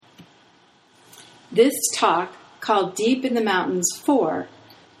This talk, called Deep in the Mountains 4,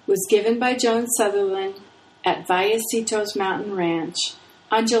 was given by Joan Sutherland at Vallecitos Mountain Ranch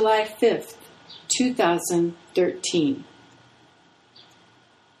on July 5th, 2013.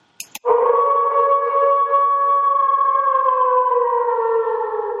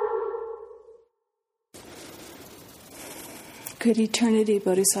 Good eternity,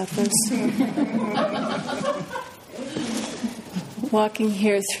 Bodhisattvas. Walking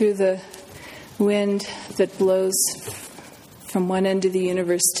here through the wind that blows from one end of the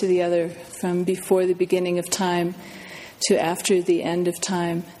universe to the other, from before the beginning of time to after the end of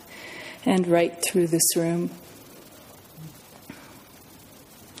time, and right through this room.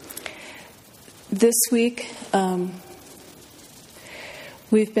 This week,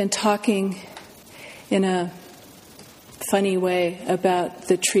 we've been talking in a funny way about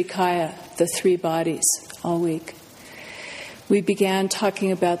the Trikaya, the three bodies, all week. We began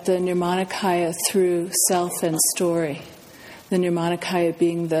talking about the Nirmanakaya through self and story. The Nirmanakaya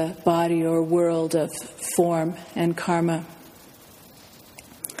being the body or world of form and karma,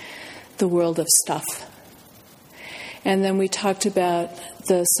 the world of stuff. And then we talked about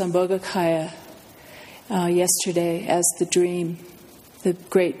the Sambhogakaya yesterday as the dream, the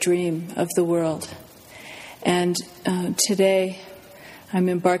great dream of the world. And today I'm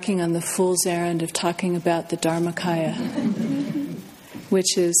embarking on the fool's errand of talking about the Dharmakaya,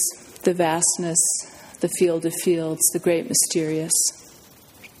 which is the vastness, the field of fields, the great mysterious.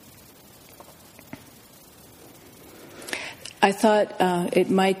 I thought it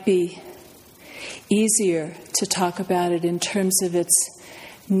might be easier to talk about it in terms of its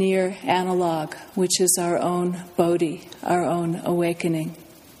near analog, which is our own bodhi, our own awakening.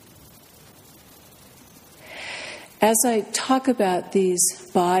 As I talk about these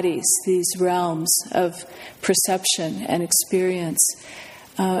bodies, these realms of perception and experience,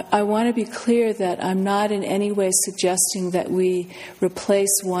 I want to be clear that I'm not in any way suggesting that we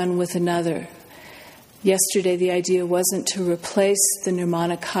replace one with another. Yesterday, the idea wasn't to replace the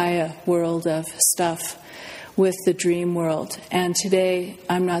Nirmanakaya world of stuff with the dream world. And today,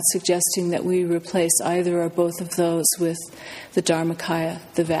 I'm not suggesting that we replace either or both of those with the Dharmakaya,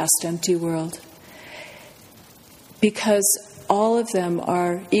 the vast empty world. Because all of them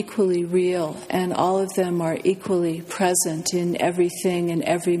are equally real and all of them are equally present in everything and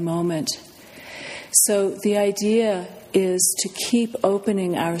every moment. So the idea is to keep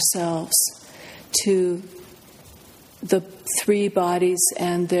opening ourselves to the three bodies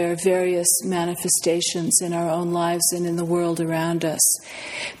and their various manifestations in our own lives and in the world around us.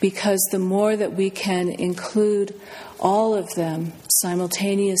 Because the more that we can include all of them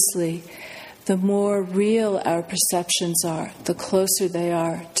simultaneously, the more real our perceptions are, the closer they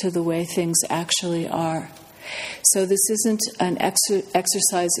are to the way things actually are. So this isn't an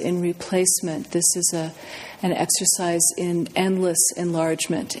exercise in replacement. This is an exercise in endless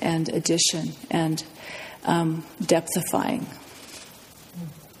enlargement and addition and depthifying.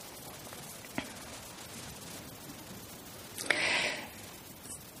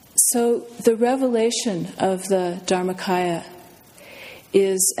 So the revelation of the Dharmakaya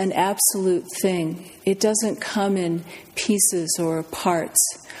is an absolute thing. It doesn't come in pieces or parts,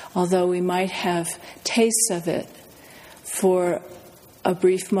 although we might have tastes of it for a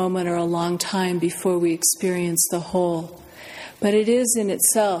brief moment or a long time before we experience the whole. But it is in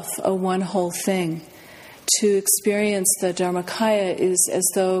itself a one whole thing. To experience the Dharmakaya is as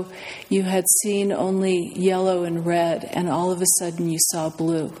though you had seen only yellow and red, and all of a sudden you saw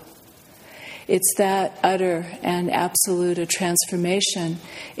blue. It's that utter and absolute a transformation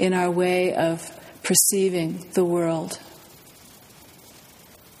in our way of perceiving the world.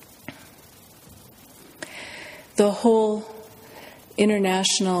 The whole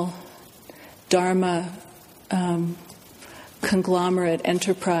international Dharma conglomerate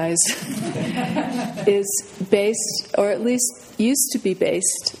enterprise is based, or at least used to be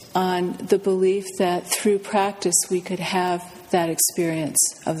based, on the belief that through practice we could have that experience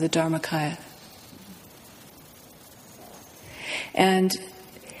of the Dharmakaya. And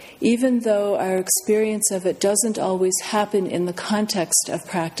even though our experience of it doesn't always happen in the context of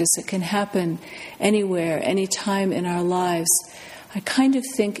practice, it can happen anywhere, anytime in our lives, I kind of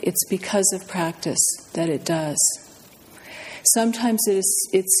think it's because of practice that it does. Sometimes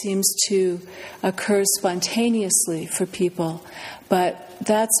it seems to occur spontaneously for people, but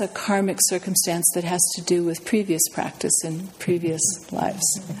that's a karmic circumstance that has to do with previous practice in previous lives.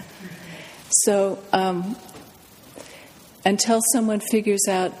 So, until someone figures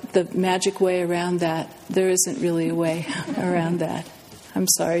out the magic way around that, there isn't really a way around that, I'm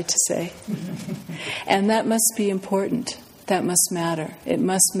sorry to say. And that must be important. that must matter. It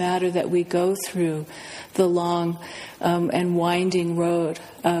must matter that we go through the long and winding road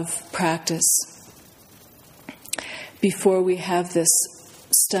of practice before we have this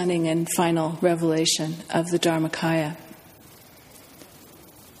stunning and final revelation of the Dharmakaya.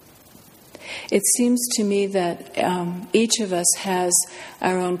 It seems to me that each of us has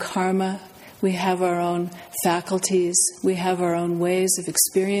our own karma, we have our own faculties, we have our own ways of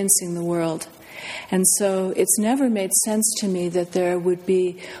experiencing the world. And so it's never made sense to me that there would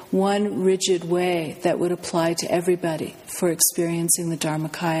be one rigid way that would apply to everybody for experiencing the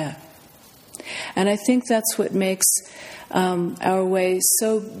Dharmakaya. And I think that's what makes our way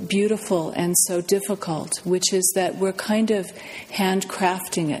so beautiful and so difficult, which is that we're kind of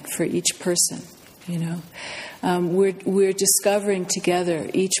handcrafting it for each person, you know. We're discovering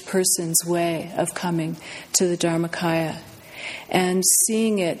together each person's way of coming to the Dharmakaya and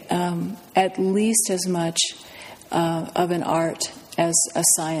seeing it at least as much of an art as a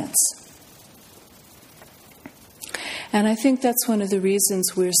science. And I think that's one of the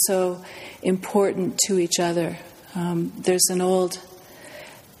reasons we're so important to each other. There's an old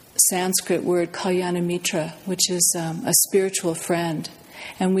Sanskrit word, Kalyana Mitra, which is a spiritual friend.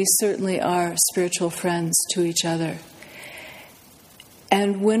 And we certainly are spiritual friends to each other.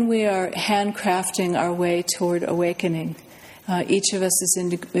 And when we are handcrafting our way toward awakening, each of us as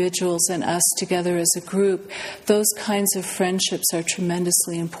individuals and us together as a group, those kinds of friendships are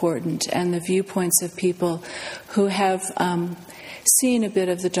tremendously important. And the viewpoints of people who have seen a bit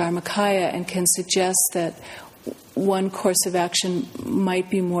of the Dharmakaya and can suggest that one course of action might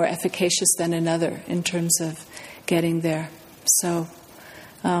be more efficacious than another in terms of getting there. So,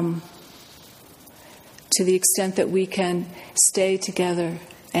 to the extent that we can stay together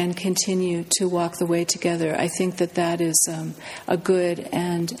and continue to walk the way together, I think that that is a good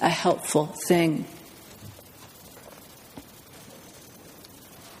and a helpful thing.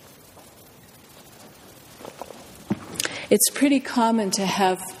 It's pretty common to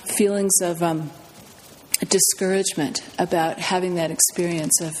have feelings of discouragement about having that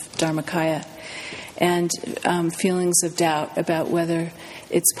experience of Dharmakaya and feelings of doubt about whether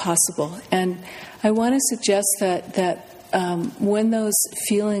it's possible. And I want to suggest that when those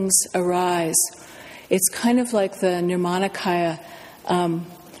feelings arise, it's kind of like the Nirmanakaya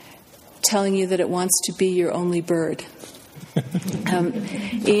telling you that it wants to be your only bird.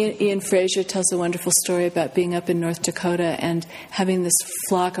 Ian Fraser tells a wonderful story about being up in North Dakota and having this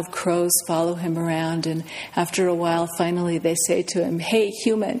flock of crows follow him around, and after a while, finally they say to him, "Hey,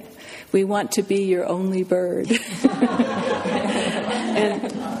 human, we want to be your only bird." And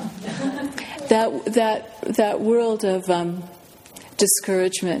that world of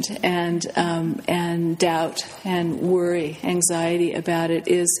discouragement and doubt and worry, anxiety about it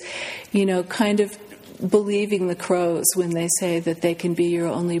is, kind of believing the crows when they say that they can be your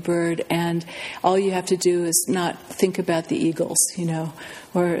only bird, and all you have to do is not think about the eagles,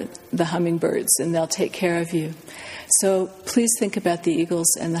 or the hummingbirds, and they'll take care of you. So please think about the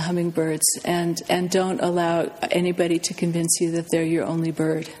eagles and the hummingbirds, and don't allow anybody to convince you that they're your only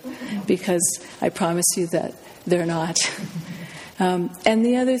bird, because I promise you that they're not. And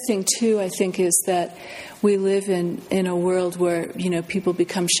the other thing, too, I think, is that we live in a world where, people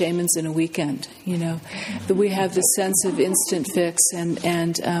become shamans in a weekend, That we have this sense of instant fix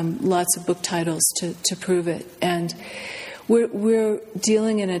and lots of book titles to prove it. And we're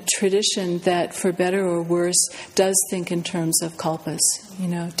dealing in a tradition that, for better or worse, does think in terms of kalpas,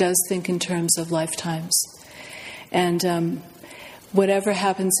 does think in terms of lifetimes. And whatever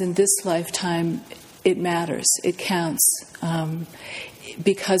happens in this lifetime, it matters, it counts,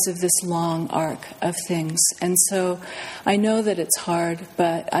 because of this long arc of things. And so I know that it's hard,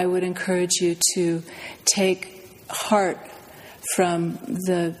 but I would encourage you to take heart from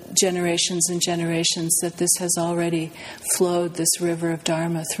the generations and generations that this has already flowed, this river of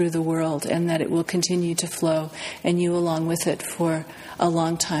Dharma, through the world, and that it will continue to flow, and you along with it, for a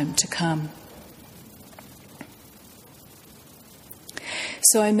long time to come.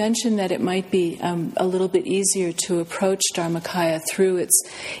 So I mentioned that it might be a little bit easier to approach Dharmakaya through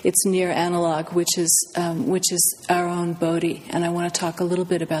its near analog, which is our own Bodhi, and I want to talk a little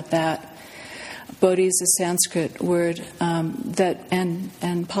bit about that. Bodhi is a Sanskrit word that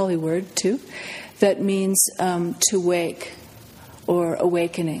and Pali word too, that means to wake or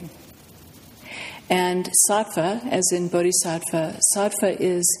awakening. And sattva, as in bodhisattva, sattva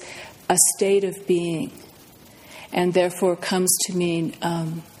is a state of being, and therefore comes to mean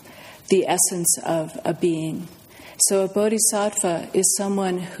the essence of a being. So a bodhisattva is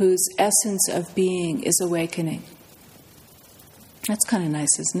someone whose essence of being is awakening. That's kind of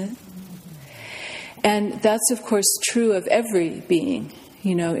nice, isn't it? And that's, of course, true of every being,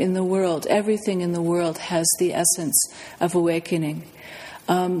 in the world. Everything in the world has the essence of awakening.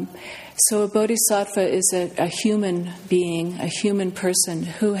 So a bodhisattva is a human being, a human person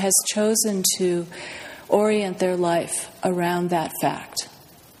who has chosen to orient their life around that fact,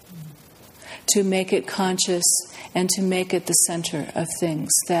 to make it conscious and to make it the center of things,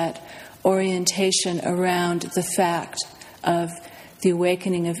 that orientation around the fact of the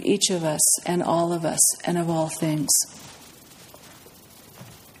awakening of each of us and all of us and of all things.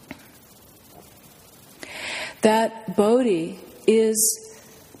 That Bodhi is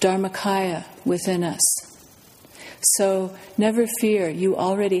Dharmakaya within us. So never fear, you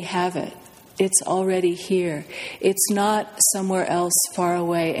already have it. It's already here. It's not somewhere else far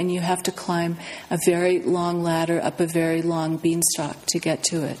away, and you have to climb a very long ladder up a very long beanstalk to get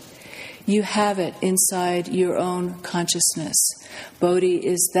to it. You have it inside your own consciousness. Bodhi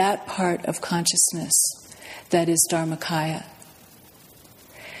is that part of consciousness that is Dharmakaya.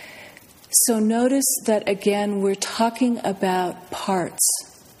 So notice that again we're talking about parts.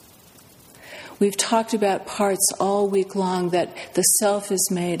 We've talked about parts all week long, that the self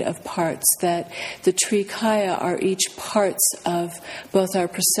is made of parts, that the Trikaya are each parts of both our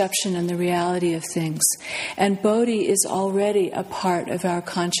perception and the reality of things. And Bodhi is already a part of our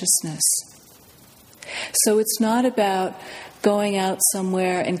consciousness. So it's not about going out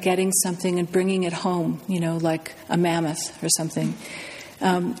somewhere and getting something and bringing it home, like a mammoth or something.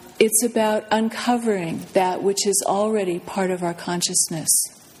 It's about uncovering that which is already part of our consciousness.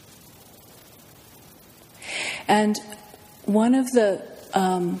 And one of the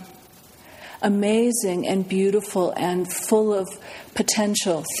amazing and beautiful and full of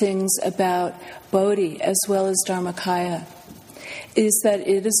potential things about Bodhi as well as Dharmakaya is that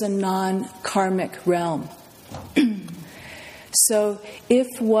it is a non-karmic realm. So if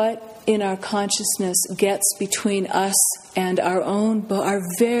what in our consciousness gets between us and our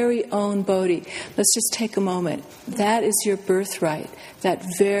very own Bodhi, let's just take a moment. That is your birthright, that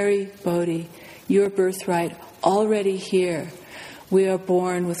very Bodhi, your birthright, already here. We are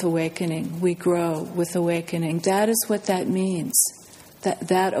born with awakening. We grow with awakening. That is what that means.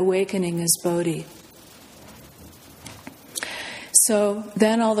 That awakening is Bodhi. So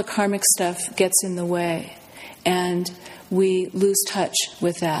then all the karmic stuff gets in the way, and we lose touch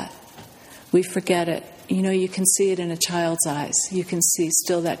with that. We forget it. You can see it in a child's eyes. You can see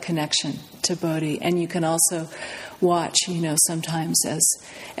still that connection to Bodhi, and you can also watch, sometimes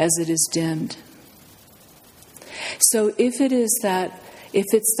as it is dimmed. So if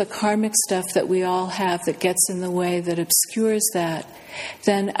it's the karmic stuff that we all have that gets in the way, that obscures that,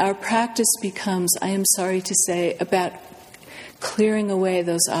 then our practice becomes, I am sorry to say, about clearing away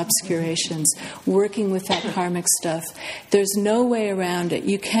those obscurations, working with that karmic stuff. There's no way around it.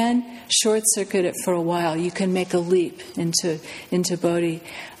 You can short-circuit it for a while. You can make a leap into Bodhi,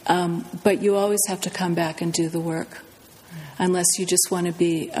 but you always have to come back and do the work, unless you just want to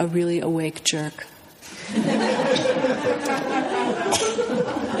be a really awake jerk.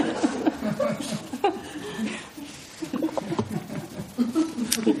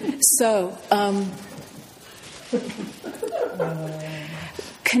 So,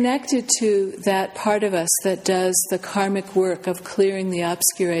 connected to that part of us that does the karmic work of clearing the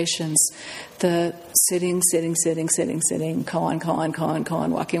obscurations, the sitting,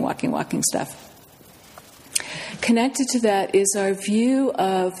 koan, walking stuff. Connected to that is our view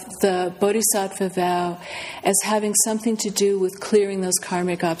of the Bodhisattva vow as having something to do with clearing those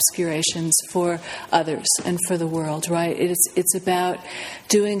karmic obscurations for others and for the world, right? It's about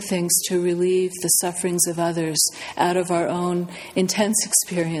doing things to relieve the sufferings of others out of our own intense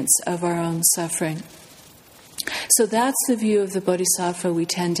experience of our own suffering. So that's the view of the Bodhisattva we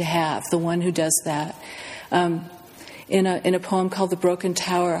tend to have, the one who does that. In a poem called The Broken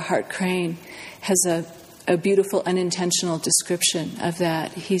Tower, Hart Crane has a beautiful unintentional description of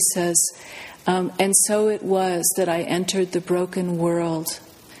that. He says, and so it was that I entered the broken world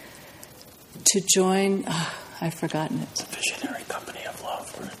to join, I've forgotten it. The visionary company of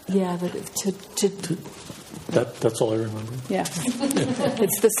love, right? Yeah, That's all I remember. Yeah.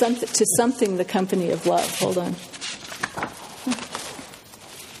 It's to something the company of love. Hold on.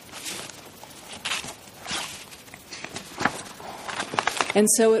 And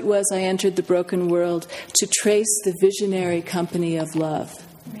so it was I entered the broken world to trace the visionary company of love,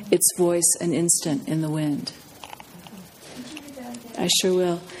 its voice an instant in the wind. I sure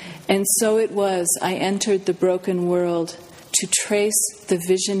will. And so it was I entered the broken world to trace the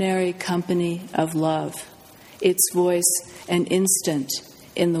visionary company of love, its voice an instant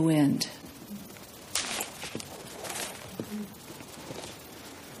in the wind.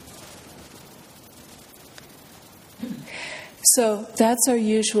 So that's our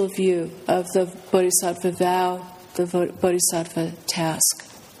usual view of the Bodhisattva vow, the Bodhisattva task.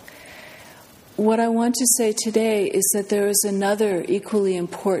 What I want to say today is that there is another equally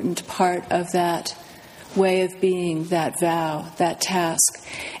important part of that way of being, that vow, that task,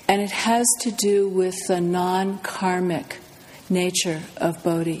 and it has to do with the non-karmic nature of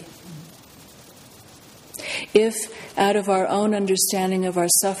Bodhi. If, out of our own understanding of our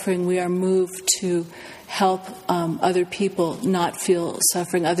suffering, we are moved to help other people not feel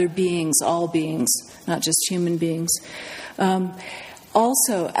suffering, other beings, all beings, not just human beings.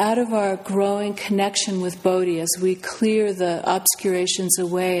 Also, out of our growing connection with Bodhi, as we clear the obscurations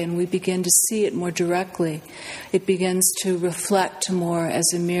away and we begin to see it more directly, it begins to reflect more as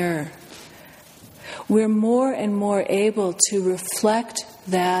a mirror. We're more and more able to reflect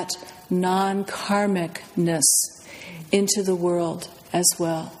that non-karmicness into the world as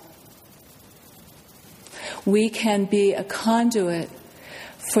well. We can be a conduit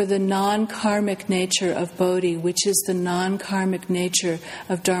for the non-karmic nature of Bodhi, which is the non-karmic nature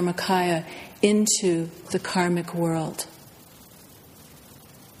of Dharmakaya, into the karmic world.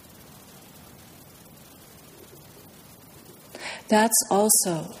 That's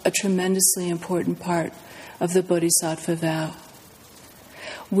also a tremendously important part of the Bodhisattva vow.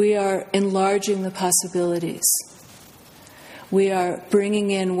 We are enlarging the possibilities. We are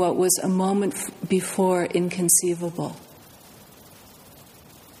bringing in what was a moment before inconceivable.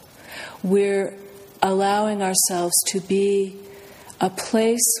 We're allowing ourselves to be a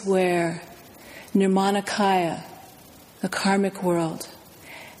place where Nirmanakaya, the karmic world,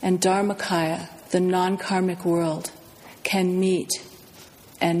 and Dharmakaya, the non-karmic world, can meet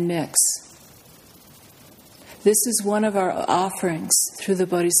and mix. This is one of our offerings through the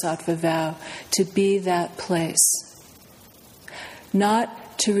Bodhisattva vow, to be that place.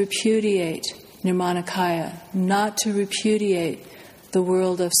 Not to repudiate Nirmanakaya, not to repudiate the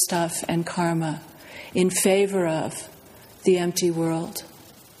world of stuff and karma in favor of the empty world,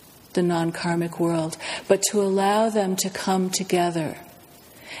 the non-karmic world, but to allow them to come together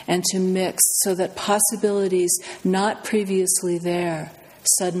and to mix so that possibilities not previously there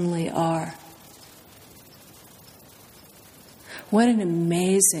suddenly are. What an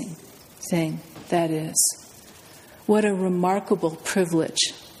amazing thing that is. What a remarkable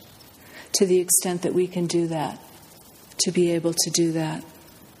privilege, to the extent that we can do that, to be able to do that.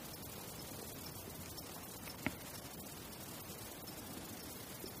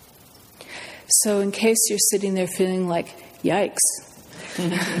 So in case you're sitting there feeling like, yikes,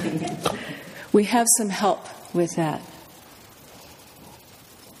 we have some help with that.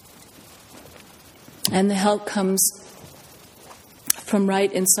 And the help comes from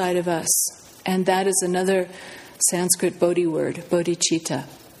right inside of us. And that is another Sanskrit Bodhi word, bodhicitta.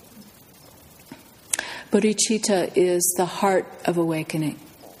 Bodhicitta is the heart of awakening.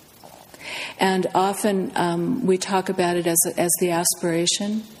 And often we talk about it as the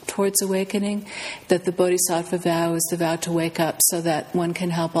aspiration towards awakening, that the Bodhisattva vow is the vow to wake up so that one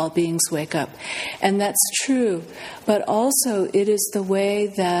can help all beings wake up. And that's true, but also it is the way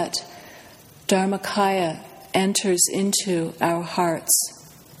that Dharmakaya enters into our hearts,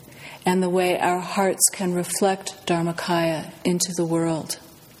 and the way our hearts can reflect Dharmakaya into the world.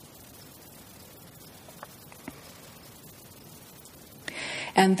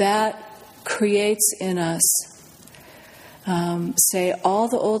 And that creates in us, say, all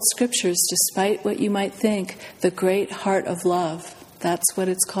the old scriptures, despite what you might think, the great heart of love. That's what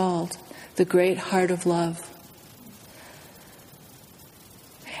it's called, the great heart of love.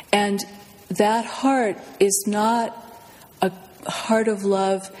 And that heart is not a heart of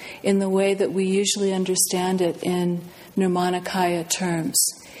love in the way that we usually understand it in Nirmanakaya terms.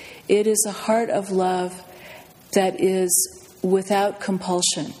 It is a heart of love that is without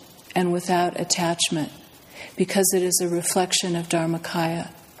compulsion and without attachment, because it is a reflection of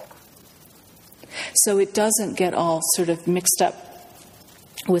Dharmakaya. So it doesn't get all sort of mixed up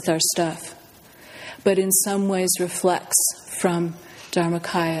with our stuff, but in some ways reflects from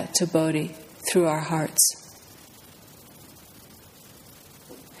Dharmakaya to Bodhi through our hearts.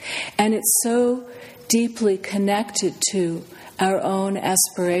 And it's so deeply connected to our own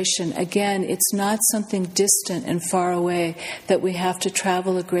aspiration. Again, it's not something distant and far away that we have to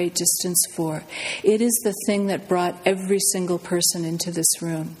travel a great distance for. It is the thing that brought every single person into this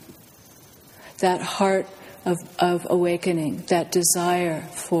room. That heart of awakening, that desire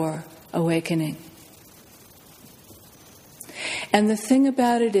for awakening. And the thing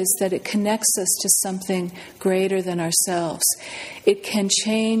about it is that it connects us to something greater than ourselves. It can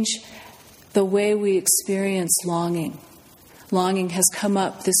change the way we experience longing. Longing has come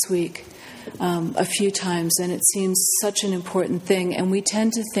up this week a few times, and it seems such an important thing. And we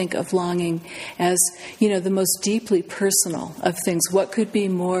tend to think of longing as, the most deeply personal of things. What could be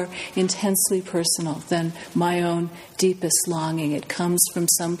more intensely personal than my own deepest longing? It comes from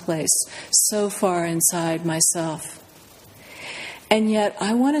someplace so far inside myself. And yet,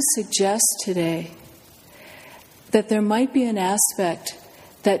 I want to suggest today that there might be an aspect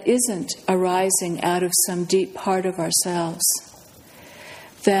that isn't arising out of some deep part of ourselves.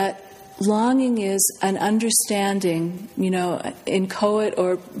 That longing is an understanding, inchoate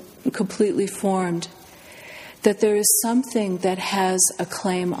or completely formed, that there is something that has a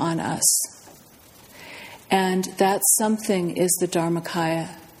claim on us. And that something is the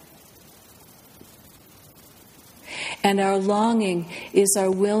Dharmakaya. And our longing is our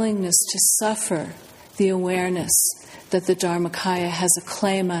willingness to suffer the awareness that the Dharmakaya has a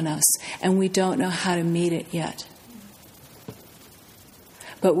claim on us, and we don't know how to meet it yet.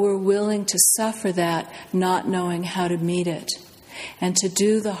 But we're willing to suffer that, not knowing how to meet it, and to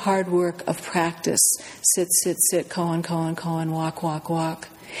do the hard work of practice, sit, sit, sit, koan, koan, koan, walk, walk, walk,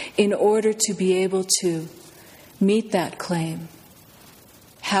 in order to be able to meet that claim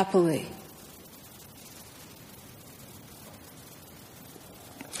happily.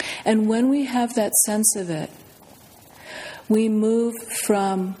 And when we have that sense of it, we move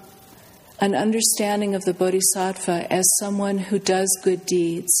from an understanding of the Bodhisattva as someone who does good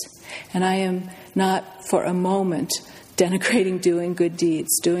deeds. And I am not for a moment denigrating doing good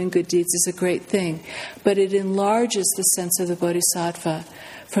deeds. Doing good deeds is a great thing. But it enlarges the sense of the Bodhisattva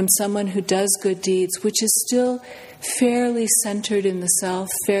from someone who does good deeds, which is still fairly centered in the self,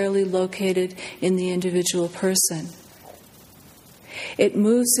 fairly located in the individual person. It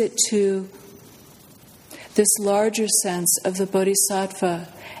moves it to this larger sense of the Bodhisattva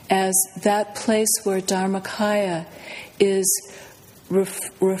as that place where Dharmakaya is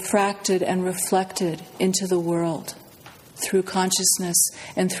refracted and reflected into the world through consciousness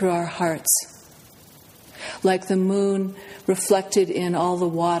and through our hearts. Like the moon reflected in all the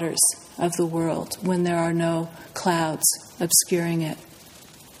waters of the world when there are no clouds obscuring it.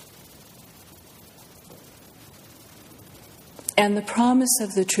 And the promise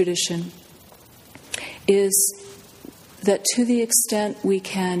of the tradition is that to the extent we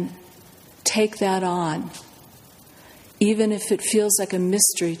can take that on, even if it feels like a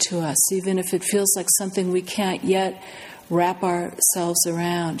mystery to us, even if it feels like something we can't yet wrap ourselves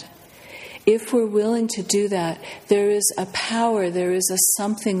around, if we're willing to do that, there is a power, there is a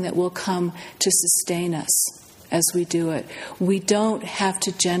something that will come to sustain us as we do it. We don't have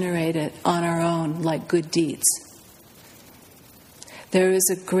to generate it on our own like good deeds. There is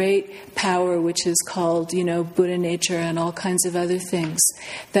a great power which is called, Buddha nature and all kinds of other things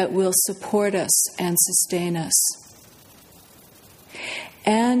that will support us and sustain us.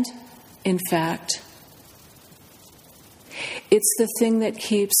 And, in fact, it's the thing that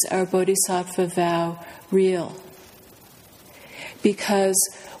keeps our bodhisattva vow real. Because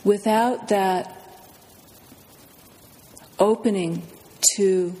without that opening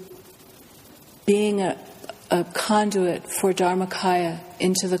to being a conduit for Dharmakaya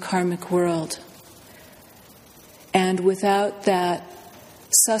into the karmic world, and without that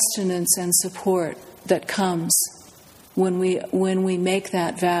sustenance and support that comes when we make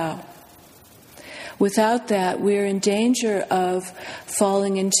that vow, without that, we're in danger of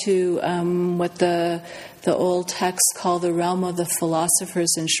falling into what the old texts call the realm of the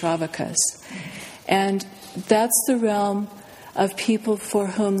philosophers and Shravakas. And that's the realm of people for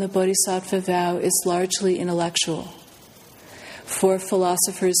whom the Bodhisattva vow is largely intellectual. For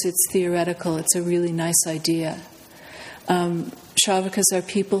philosophers, it's theoretical. It's a really nice idea. Shravakas are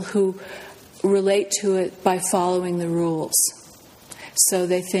people who relate to it by following the rules. So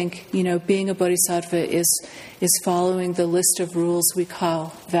they think, being a bodhisattva is following the list of rules we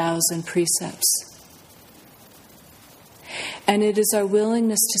call vows and precepts. And it is our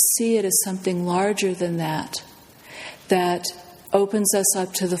willingness to see it as something larger than that opens us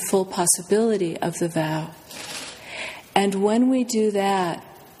up to the full possibility of the vow. And when we do that,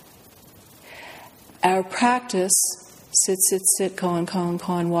 our practice, sit, sit, sit, koan, koan,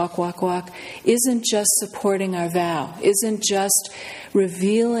 koan, walk, walk, walk, isn't just supporting our vow, isn't just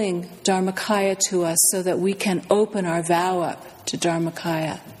revealing Dharmakaya to us so that we can open our vow up to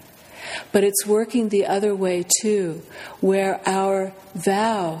Dharmakaya. But it's working the other way too, where our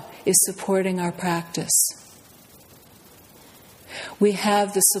vow is supporting our practice. We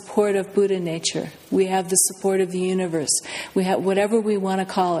have the support of Buddha nature. We have the support of the universe. We have whatever we want to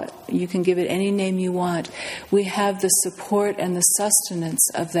call it. You can give it any name you want. We have the support and the sustenance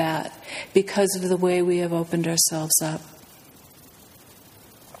of that because of the way we have opened ourselves up.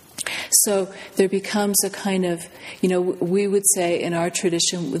 So there becomes a kind of, we would say in our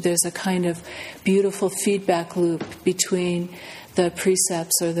tradition, there's a kind of beautiful feedback loop between the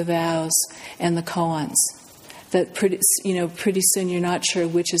precepts or the vows and the koans. That pretty soon you're not sure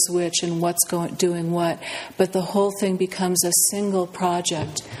which is which and what's doing what, but the whole thing becomes a single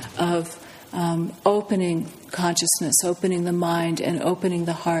project of opening consciousness, opening the mind and opening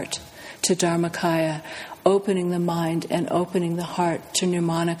the heart to Dharmakaya, opening the mind and opening the heart to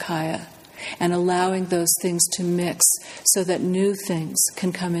Nirmanakaya, and allowing those things to mix so that new things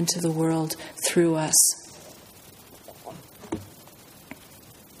can come into the world through us.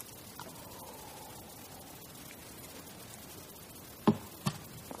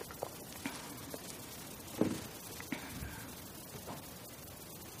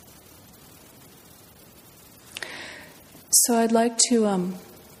 So I'd like to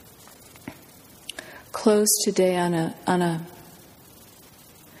close today on a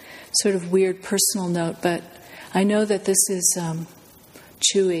sort of weird personal note, but I know that this is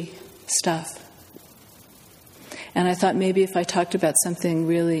chewy stuff. And I thought maybe if I talked about something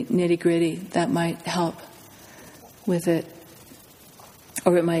really nitty-gritty, that might help with it.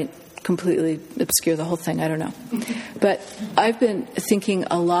 Or it might completely obscure the whole thing, I don't know. But I've been thinking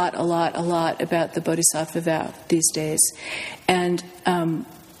a lot about the Bodhisattva vow these days. And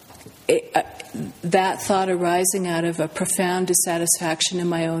that thought arising out of a profound dissatisfaction in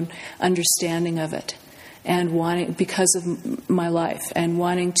my own understanding of it, and wanting, because of my life, and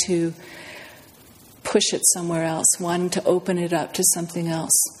wanting to push it somewhere else, wanting to open it up to something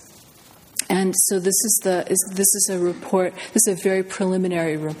else. And so this is a report. This is a very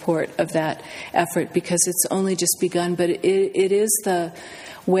preliminary report of that effort because it's only just begun. But it is the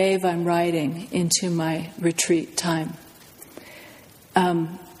wave I'm riding into my retreat time.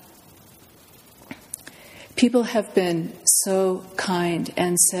 People have been so kind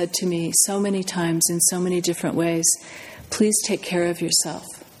and said to me so many times in so many different ways, "Please take care of yourself."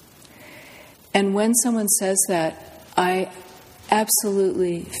 And when someone says that, I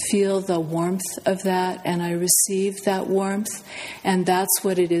absolutely feel the warmth of that, and I receive that warmth, and that's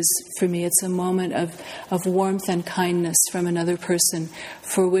what it is for me. It's a moment of warmth and kindness from another person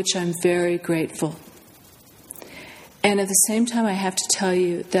for which I'm very grateful. And at the same time, I have to tell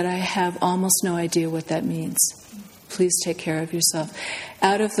you that I have almost no idea what that means. Please take care of yourself.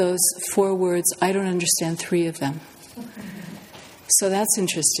 Out of those 4 words, I don't understand 3 of them. So that's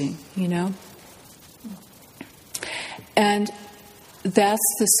interesting, And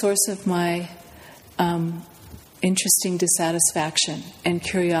that's the source of my interesting dissatisfaction and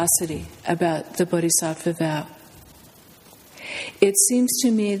curiosity about the Bodhisattva vow. It seems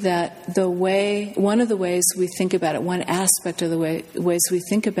to me that one of the ways we think about it, one aspect of the ways we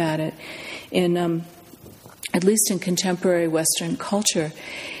think about it, at least in contemporary Western culture,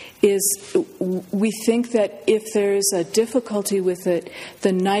 is we think that if there's a difficulty with it,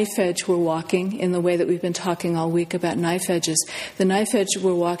 the knife edge we're walking, in the way that we've been talking all week about knife edges, the knife edge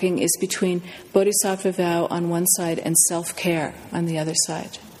we're walking is between Bodhisattva vow on one side and self-care on the other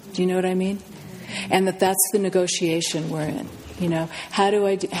side. Do you know what I mean? And that's the negotiation we're in. How do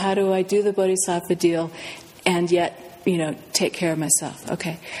I do the Bodhisattva deal and yet, take care of myself?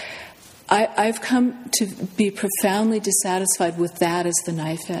 Okay. I've come to be profoundly dissatisfied with that as the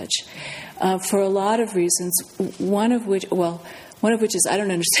knife edge, for a lot of reasons. One of which is I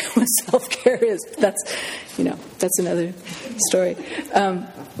don't understand what self-care is. That's another story.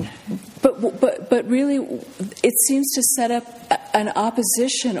 But really, it seems to set up an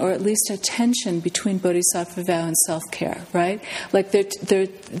opposition, or at least a tension, between Bodhisattva vow and self-care, right? Like they're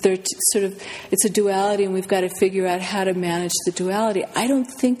sort of, it's a duality, and we've got to figure out how to manage the duality. I don't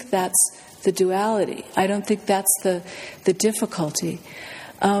think that's the duality. I don't think that's the difficulty.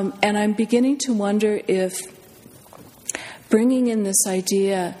 And I'm beginning to wonder if bringing in this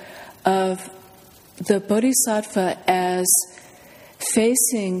idea of the Bodhisattva as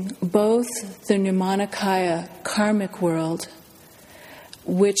facing both the Nirmanakaya karmic world,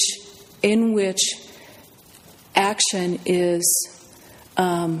 in which action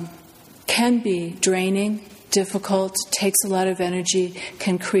can be draining, difficult, takes a lot of energy,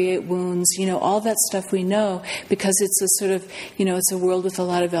 can create wounds, all that stuff we know, because it's a sort of, it's a world with a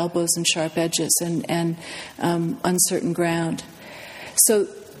lot of elbows and sharp edges and uncertain ground. So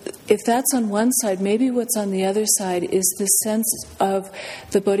if that's on one side, maybe what's on the other side is the sense of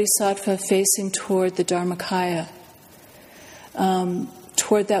the Bodhisattva facing toward the Dharmakaya,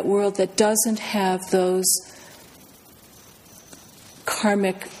 toward that world that doesn't have those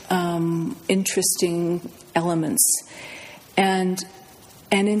karmic, interesting elements, and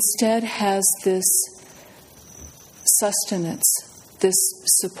instead has this sustenance this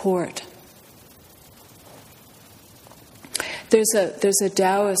support. There's a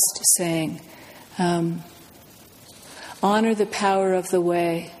Taoist saying, honor the power of the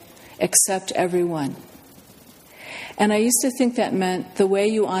way, accept everyone. And I used to think that meant the way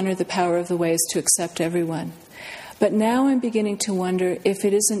you honor the power of the way is to accept everyone. But now I'm beginning to wonder if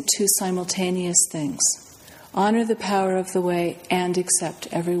it isn't two simultaneous things. Honor the power of the way and accept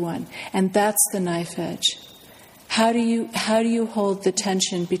everyone. And that's the knife edge. How do you hold the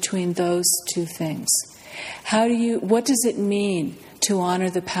tension between those two things? What does it mean to honor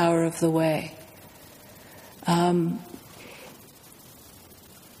the power of the way? 9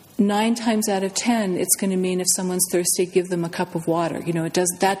 times out of 10, it's going to mean if someone's thirsty, give them a cup of water.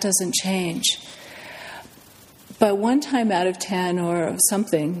 That doesn't change. But 1 time out of 10 or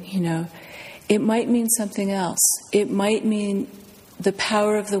something, it might mean something else. It might mean the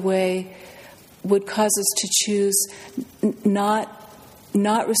power of the way would cause us to choose not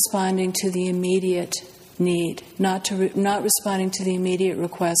responding to the immediate need, not responding to the immediate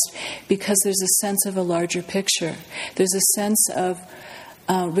request, because there's a sense of a larger picture. There's a sense of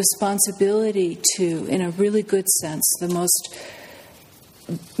responsibility to, in a really good sense, the most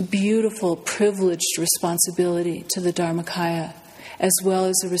beautiful, privileged responsibility to the Dharmakaya, as well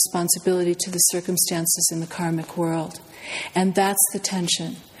as a responsibility to the circumstances in the karmic world. And that's the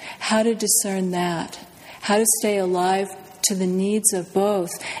tension. How to discern that. How to stay alive to the needs of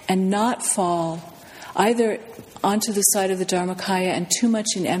both and not fall either onto the side of the Dharmakaya and too much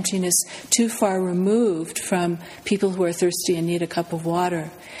in emptiness, too far removed from people who are thirsty and need a cup of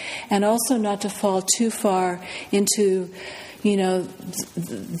water. And also not to fall too far into,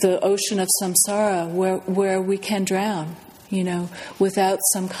 the ocean of samsara where we can drown, without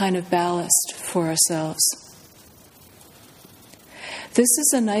some kind of ballast for ourselves. This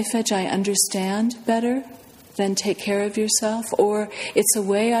is a knife edge I understand better than take care of yourself, or it's a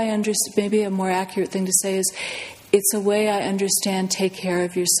way I understand, maybe a more accurate thing to say is, it's a way I understand take care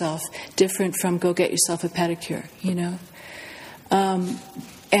of yourself, different from go get yourself a pedicure,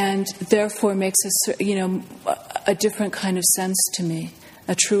 and therefore makes a different kind of sense to me,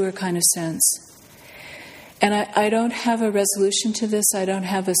 a truer kind of sense. And I don't have a resolution to this. I don't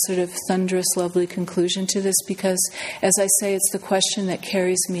have a sort of thunderous, lovely conclusion to this because, as I say, it's the question that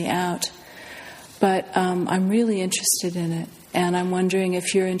carries me out. But I'm really interested in it, and I'm wondering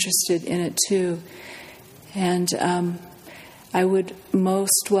if you're interested in it too. And I would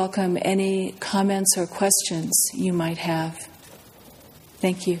most welcome any comments or questions you might have.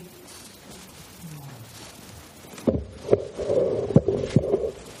 Thank you.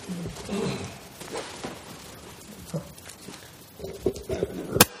 I've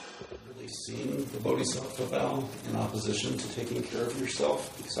never really seen the Bodhisattva vow in opposition to taking care of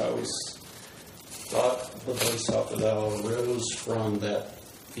yourself, because I always thought the Bodhisattva vow arose from that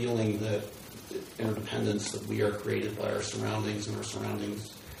feeling that interdependence, that we are created by our surroundings, and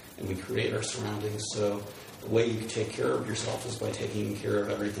we create our surroundings. So the way you take care of yourself is by taking care of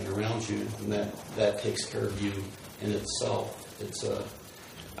everything around you, and that takes care of you in itself. It's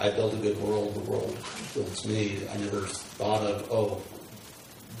I build a good world, the world builds me. I never thought of,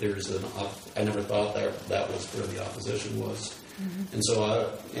 I never thought that was where the opposition was. Mm-hmm. And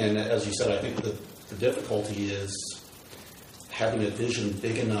so, and as you said, I think the difficulty is having a vision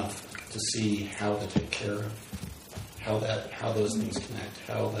big enough to see how to take care of, how those things connect,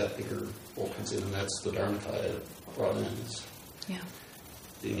 how that bigger whole comes in, and that's the Dharmakaya brought in, is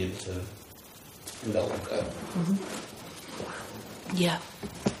being able to envelop that. Mm-hmm. Yeah.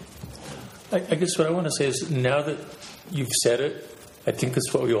 I guess what I want to say is, now that you've said it, I think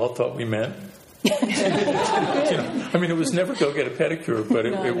that's what we all thought we meant. It was never go get a pedicure, but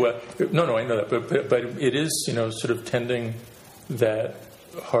no, I know that, but it is, sort of tending that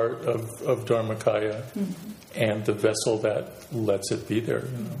heart of Dharmakaya, mm-hmm. and the vessel that lets it be there,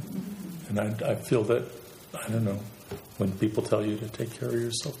 Mm-hmm. And I feel that, I don't know, when people tell you to take care of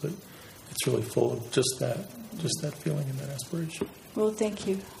yourself, that it's really full of just that feeling and that aspiration. Well, thank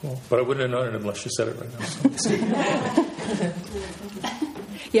you. Well, but I wouldn't have known it unless you said it right now. So.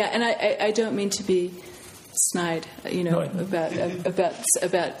 Yeah, and I don't mean to be snide,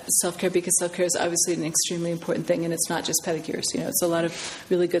 about self-care, because self-care is obviously an extremely important thing, and it's not just pedicures. It's a lot of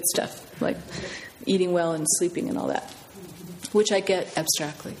really good stuff, like eating well and sleeping and all that, which I get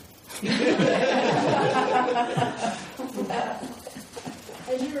abstractly. As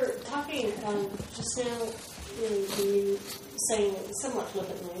you were talking just now, when you saying it somewhat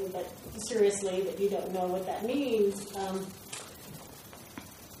flippantly, but seriously, that you don't know what that means.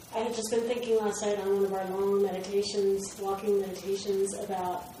 I had just been thinking last night on one of our long meditations, walking meditations,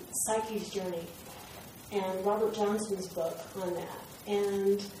 about Psyche's journey and Robert Johnson's book on that.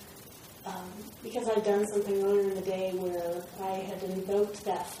 And because I'd done something earlier in the day where I had invoked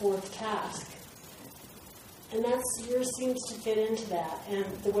that fourth task. And yours seems to fit into that. And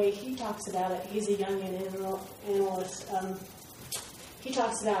the way he talks about it, he's a Jungian analyst. He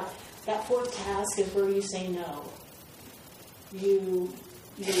talks about that fourth task is where you say no. You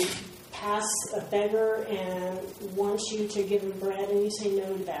pass a beggar and wants you to give him bread, and you say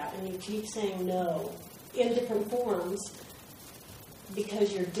no to that. And you keep saying no in different forms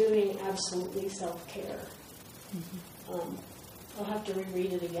because you're doing absolutely self-care. Mm-hmm. I'll have to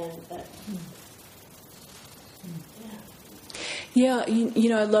reread it again, but... Yeah, you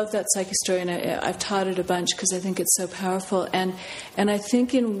know, I love that psyche story, and I've taught it a bunch because I think it's so powerful. And I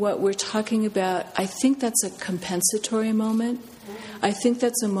think in what we're talking about, I think that's a compensatory moment. I think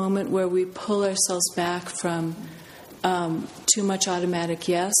that's a moment where we pull ourselves back from too much automatic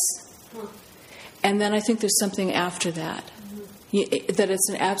yes. And then I think there's something after that, that it's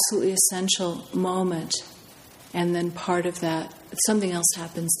an absolutely essential moment. And then part of that, something else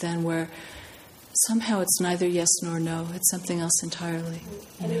happens then where somehow it's neither yes nor no. It's something else entirely.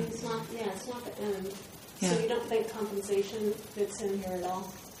 I mean, it's not the end. Yeah. So you don't think compensation fits in here at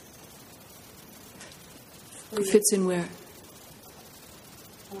all? Fits in where?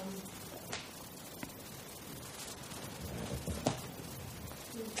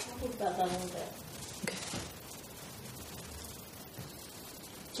 Talk about that a little bit. Okay.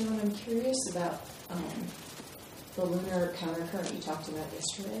 Joan, I'm curious about the lunar countercurrent you talked about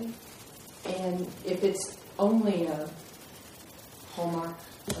yesterday. And if it's only a hallmark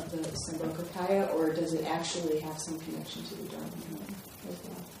of the Sambhogakaya, or does it actually have some connection to the Dharmakaya as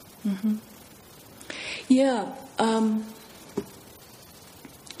well? Mm-hmm. Yeah.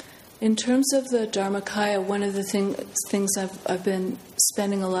 In terms of the Dharmakaya, one of the things I've been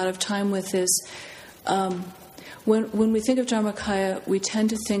spending a lot of time with is when we think of Dharmakaya, we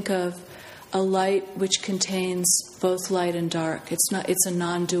tend to think of a light which contains both light and dark. It's a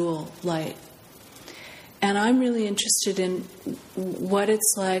non-dual light. And I'm really interested in what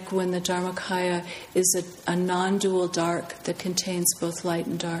it's like when the Dharmakaya is a non-dual dark that contains both light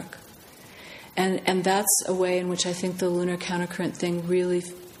and dark. And that's a way in which I think the lunar countercurrent thing really,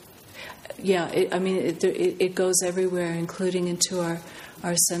 it goes everywhere, including into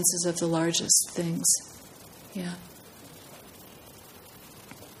our senses of the largest things. Yeah.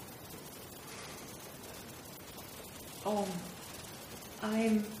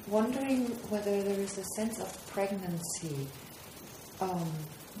 I'm wondering whether there is a sense of pregnancy.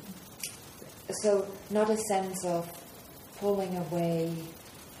 So not a sense of pulling away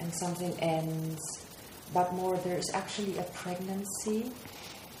and something ends, but more there's actually a pregnancy,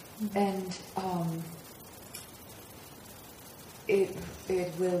 and it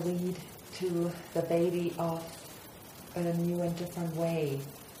will lead to the baby of a new and different way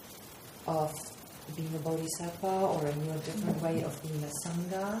of being a bodhisattva, or a new and different way of being a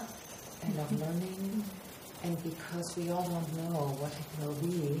sangha and of learning. And because we all don't know what it will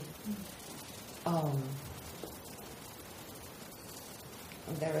be,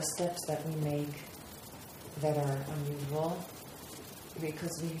 there are steps that we make that are unusual,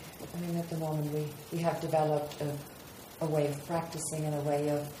 because at the moment we have developed a way of practicing and a way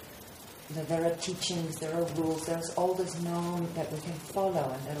of, there are teachings, there are rules, there's all this known that we can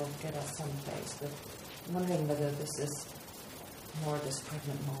follow, and it'll get us someplace. But I'm wondering whether this is more this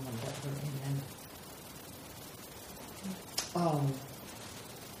pregnant moment that we're in.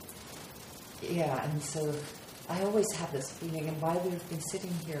 And so I always have this feeling, and while we've been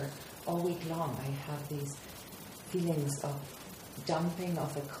sitting here all week long, I have these feelings of jumping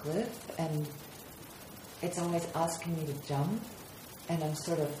off a cliff, and it's always asking me to jump, and I'm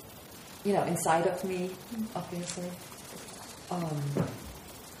sort of, inside of me, obviously,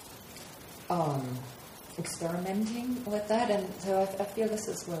 experimenting with that. And so I feel this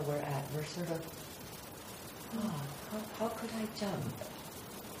is where we're at. We're sort of, how could I jump?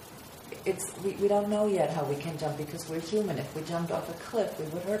 We don't know yet how we can jump, because we're human. If we jumped off a cliff, we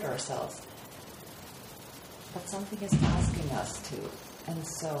would hurt ourselves. But something is asking us to, and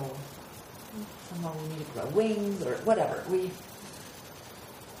so somehow we need to grow wings or whatever.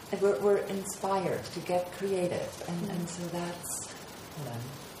 We're inspired to get creative, and so that's what I'm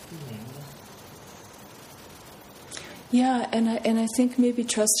feeling. Yeah, and I think maybe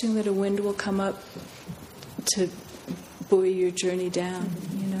trusting that a wind will come up to buoy your journey down.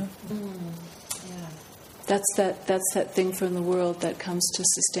 Yeah. That's that thing from the world that comes to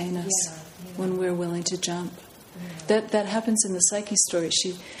sustain us when we're willing to jump. That happens in the Psyche story.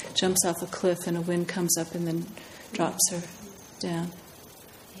 She jumps off a cliff, and a wind comes up and then drops her down.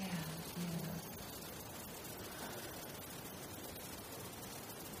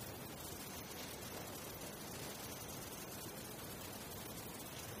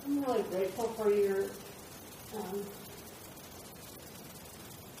 I'm really grateful for your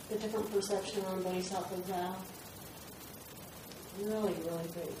the different perception on Bodhisattva vow. Really, really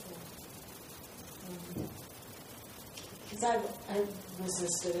grateful. Because I've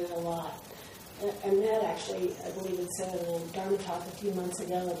resisted it a lot. And Ned actually, I believe, had said in a Dharma talk a few months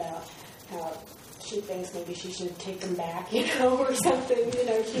ago about how she thinks maybe she should take them back, or something, she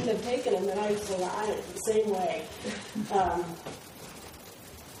shouldn't have taken them. And I was like, I the same way.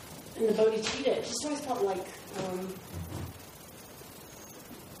 And the bodhicitta, it just always felt like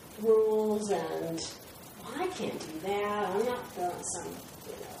rules and, well, I can't do that. I'm not feeling some,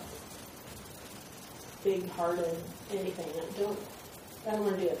 big-hearted anything. I don't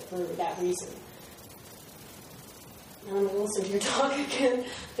want to do it for that reason. And I'm going to listen to your talk again,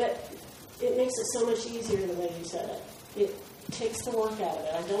 but it makes it so much easier the way you said it. It takes the work out of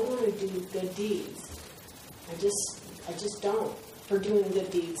it. I don't want to do good deeds. I just don't, for doing good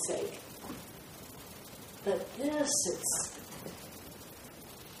deeds' sake. But this,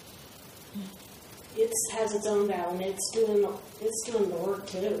 it has its own vow, and it's doing the work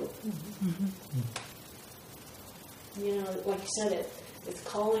too. Mm-hmm. Like you said, it's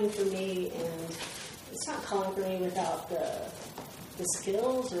calling for me, and it's not calling for me without the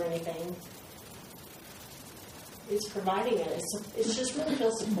skills or anything. It's providing it. It just really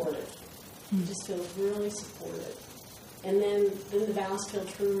feels supportive. It just feels really supportive. And then the vows feel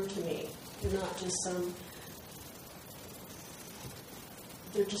truer to me. They're not just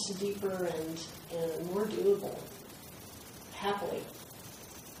they're just deeper and more doable. Happily.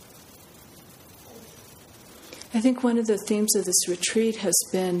 I think one of the themes of this retreat has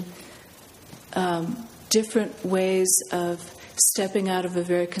been different ways of stepping out of a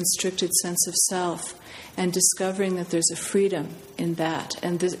very constricted sense of self and discovering that there's a freedom in that.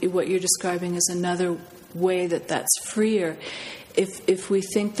 And what you're describing is another way that's freer. If we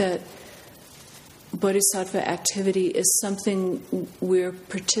think that bodhisattva activity is something we're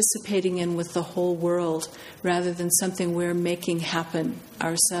participating in with the whole world rather than something we're making happen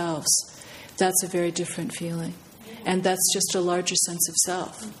ourselves, that's a very different feeling. And that's just a larger sense of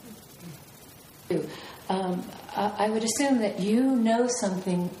self. I would assume that you know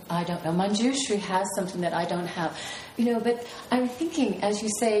something I don't know. Manjushri has something that I don't have. But I'm thinking, as you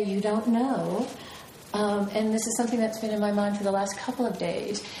say, you don't know, and this is something that's been in my mind for the last couple of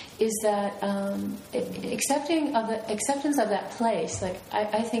days, is that acceptance of that place. Like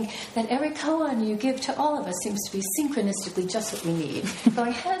I think that every koan you give to all of us seems to be synchronistically just what we need.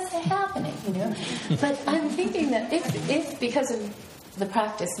 Going, how's that happening? But I'm thinking that if because of the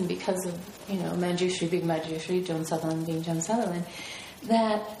practice and because of Manjushri being Manjushri, Joan Sutherland being Joan Sutherland,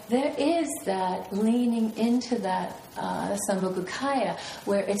 that there is that leaning into that Sambhogakaya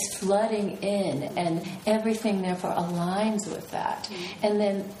where it's flooding in and everything therefore aligns with that. And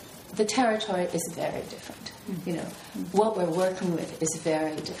then the territory is very different. What we're working with is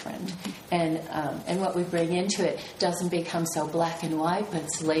very different. And what we bring into it doesn't become so black and white, but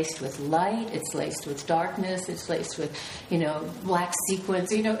it's laced with light, it's laced with darkness, it's laced with, black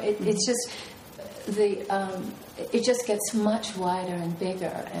sequins. It's just it just gets much wider and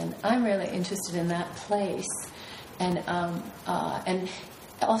bigger, and I'm really interested in that place, and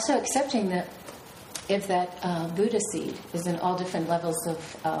also accepting that if that Buddha seed is in all different levels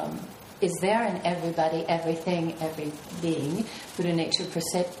of is there in everybody, everything, every being, Buddha nature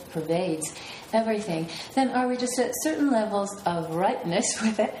pervades everything, then are we just at certain levels of rightness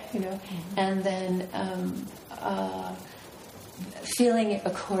with it, and then feeling it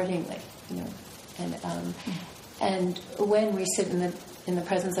accordingly, and when we sit in the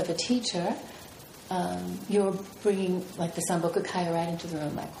presence of a teacher, you're bringing like the Sambhogakaya right into the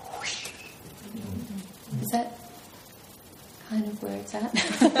room, like whoosh. Is that kind of where it's at?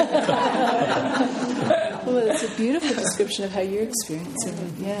 Well, it's a beautiful description of how you're experiencing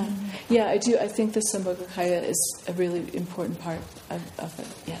it. Yeah, I do. I think the Sambhogakaya is a really important part of it.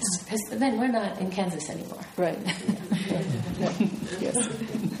 Yes, because then we're not in Kansas anymore, right? Yes.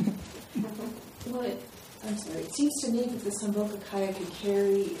 Well, I'm sorry. It seems to me that the Sambhogakaya could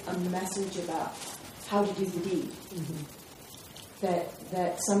carry a message about how to do the deed. Mm-hmm.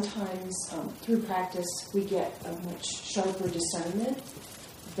 That sometimes through practice we get a much sharper discernment.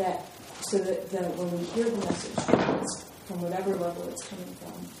 So that when we hear the message from whatever level it's coming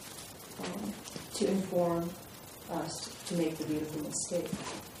from, to inform us to make the beautiful mistake.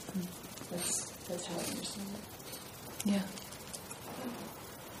 That's how I understand it. Yeah.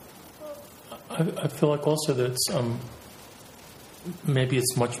 I feel like also that it's, maybe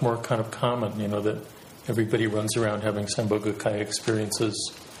it's much more kind of common, that everybody runs around having Sambhogakaya experiences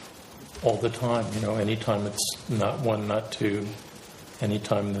all the time. Anytime it's not one, not two,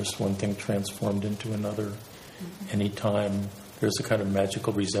 anytime there's one thing transformed into another, anytime there's a kind of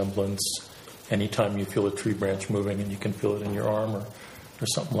magical resemblance, anytime you feel a tree branch moving and you can feel it in your arm or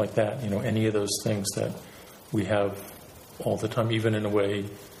something like that, any of those things that we have all the time, even in a way,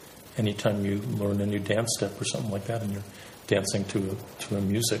 anytime you learn a new dance step or something like that and you're dancing to a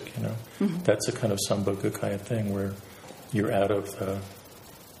music, that's a kind of Samba Gakaya thing where you're out of the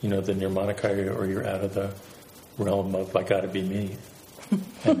Nirmanakaya, or you're out of the realm of I gotta be me.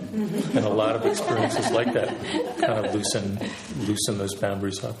 And a lot of experiences like that kind of loosen those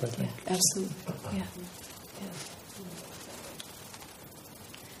boundaries up, I think. Yeah, absolutely. Yeah.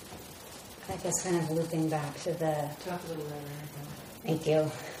 I guess kind of looping back to the... Talk a little louder. Thank you.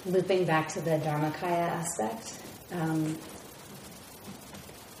 Looping back to the Dharmakaya aspect.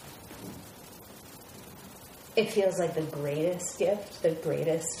 It feels like the greatest gift, the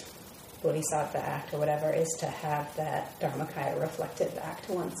greatest bodhisattva act or whatever, is to have that Dharmakaya reflected back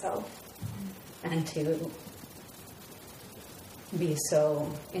to oneself and to be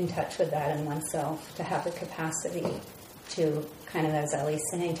so in touch with that in oneself, to have the capacity to kind of, as Ellie's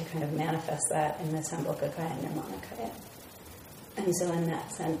saying, to kind of manifest that in the Sambhogakaya and Nirmanakaya. And so in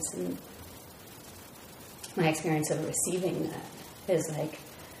that sense, in my experience of receiving that is like,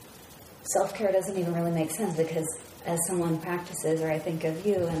 self-care doesn't even really make sense, because as someone practices, or I think of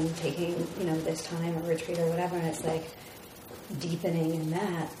you and taking, this time or retreat or whatever, and it's like deepening in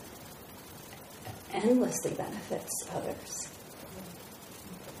that endlessly benefits others.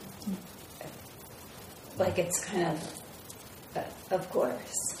 Like it's kind of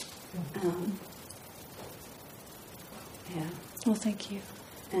course. Yeah. Well, thank you.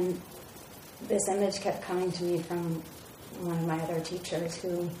 And this image kept coming to me from one of my other teachers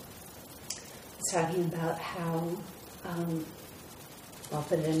who was talking about how, I'll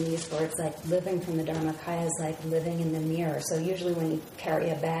put it in these words, like living from the Dharmakaya is like living in the mirror. So usually when you carry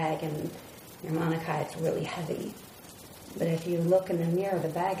a bag in Nirmanakaya, it's really heavy. But if you look in the mirror, the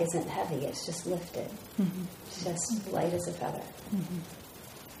bag isn't heavy, it's just lifted. Mm-hmm. It's just light as a feather. Mm-hmm.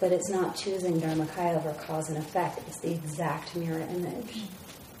 But it's not choosing Dharmakaya over cause and effect. It's the exact mirror image.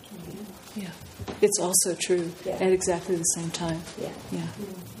 Yeah. It's also true at exactly the same time. Yeah. Yeah.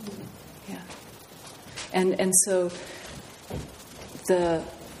 Yeah. And so the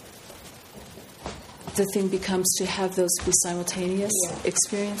thing becomes to have those be simultaneous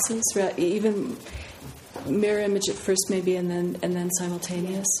experiences, right? Even mirror image at first maybe, and then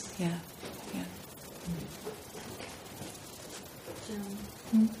simultaneous. Yeah. Yeah.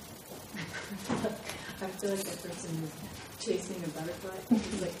 I feel like that person is chasing a butterfly.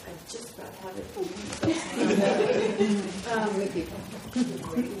 He's like, I just about have it for you.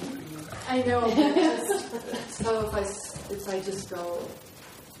 I know, but so if I just go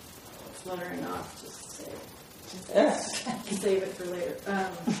fluttering off, just save it for later.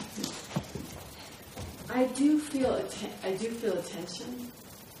 I do feel attention,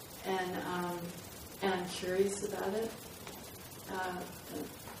 and I'm curious about it.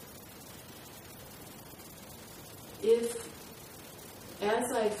 If,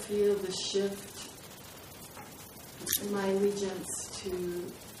 as I feel the shift in my allegiance to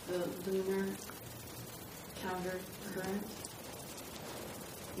the lunar counter current,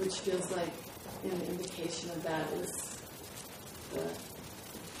 which feels like an indication of that is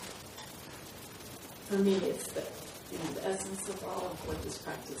for me, it's the essence of all of what this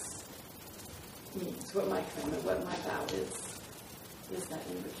practice means, what my commitment, what my vow is that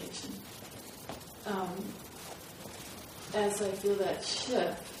invocation. As I feel that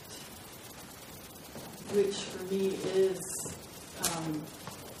shift, which for me is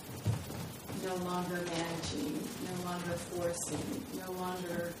no longer managing, no longer forcing, no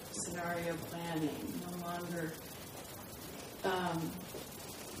longer scenario planning, no longer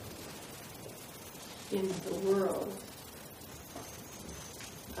in the world,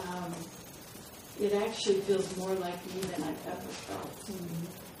 it actually feels more like me than I've ever felt. Mm-hmm.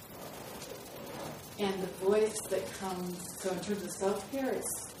 And the voice that comes, so in terms of self-care,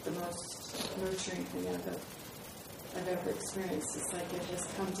 it's the most nurturing thing I've ever experienced. It's like it has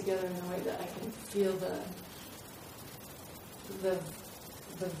come together in a way that I can feel the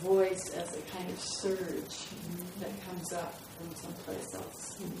voice as a kind of surge that comes up from someplace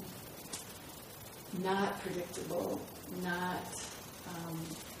else. Not predictable, not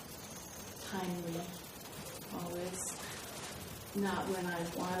timely always, not when I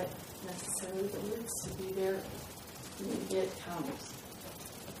want it necessarily, the words to be there when it comes.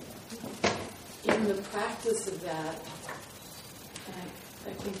 In the practice of that, and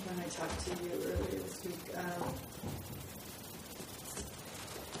I think when I talked to you earlier this week,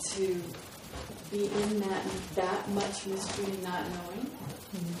 to be in that much mystery and not knowing,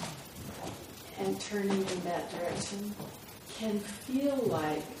 and turning in that direction can feel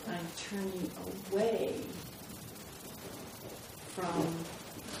like I'm turning away from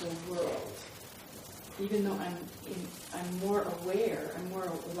the world. Even though I'm more aware, I'm more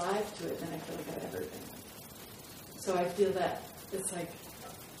alive to it than I feel like I've ever been. So I feel that it's like,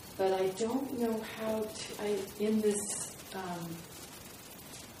 but I don't know how to, I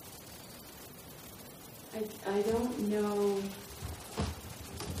don't know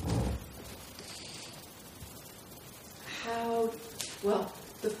how, well,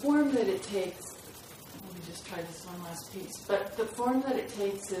 the form that it takes, let me just try this one last piece, but the form that it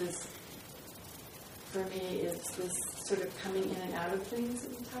takes is, for me, is this sort of coming in and out of things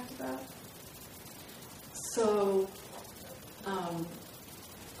that we talked about. So,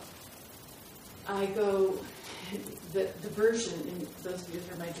 I go, the version, and those of you who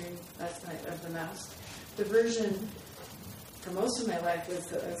heard my dream last night of the mouse, the version for most of my life was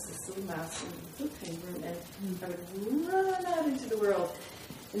this little mouse in a little tiny room, and I would run out into the world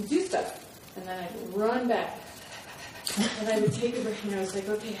and do stuff, and then I'd run back, and I would take a break, and I was like,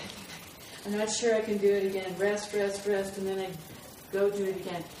 okay, I'm not sure I can do it again, rest, and then I'd go do it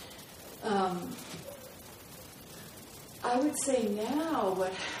again. I would say now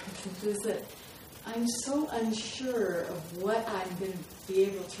what happens is that I'm so unsure of what I'm going to be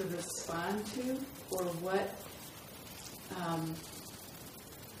able to respond to, or what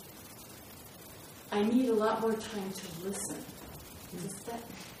I need a lot more time to listen.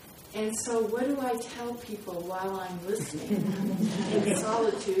 And so what do I tell people while I'm listening in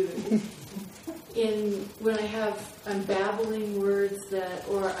solitude? When I'm babbling words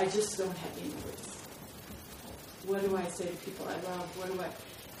or I just don't have any words. What do I say to people I love?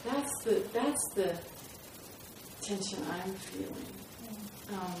 That's the tension I'm feeling.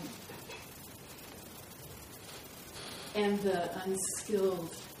 And the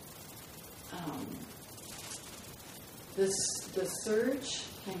unskilled, the surge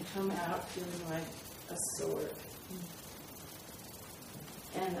can come out feeling like a sword.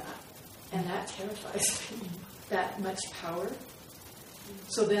 And that terrifies me, that much power.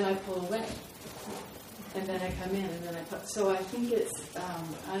 So then I pull away. And then I come in, and then so I think it's,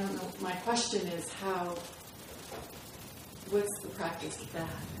 I don't know, my question is what's the practice of that?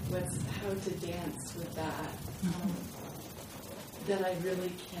 How to dance with that? That I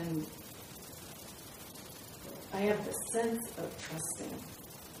really can, I have the sense of trusting.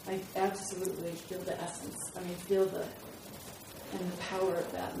 I absolutely feel the essence. Feel the power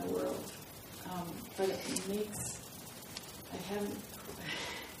of that in the world. But it makes, I'm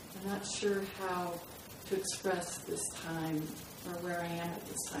not sure how to express this time or where I am at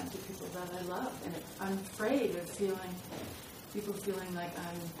this time to people that I love. And I'm afraid of people feeling like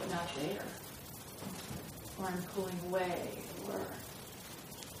I'm not there, or I'm pulling away, or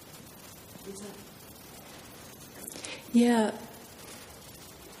is that? Yeah.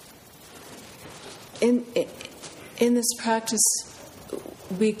 In this practice,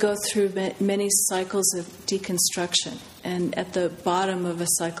 we go through many cycles of deconstruction. And at the bottom of a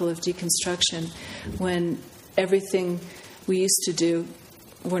cycle of deconstruction, when everything we used to do,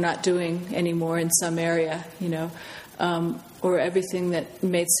 we're not doing anymore in some area, or everything that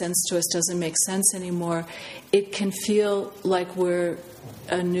made sense to us doesn't make sense anymore, it can feel like we're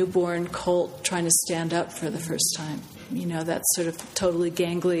a newborn colt trying to stand up for the first time. That sort of totally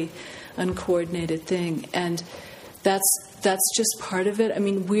gangly, uncoordinated thing. And that's just part of it.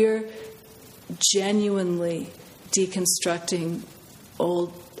 We're genuinely deconstructing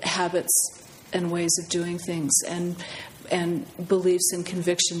old habits and ways of doing things, and beliefs and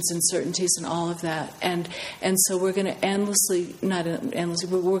convictions and certainties and all of that. And so we're going to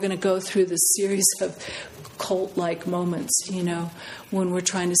we're going to go through this series of cult-like moments, when we're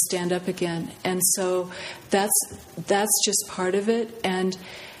trying to stand up again. And so that's just part of it. And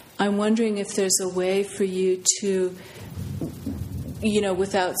I'm wondering if there's a way for you to,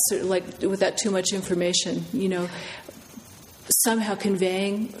 without too much information, somehow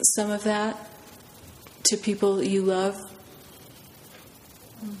conveying some of that to people you love.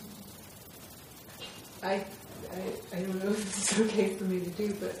 I don't know if this is okay for me to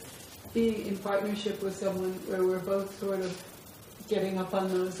do, but being in partnership with someone where we're both sort of getting up on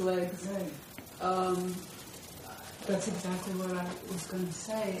those legs, that's exactly what I was going to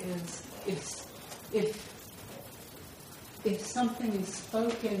say, is if something is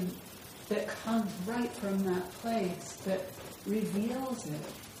spoken that comes right from that place, that reveals it,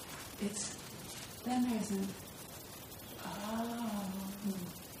 then there's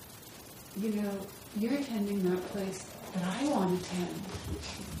you're tending that place that I want to tend.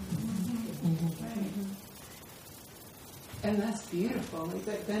 And that's beautiful.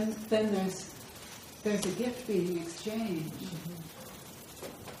 Then there's a gift being exchanged.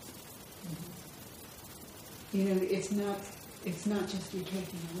 You know, it's not just you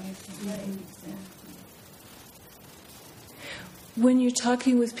taking away from me. When you're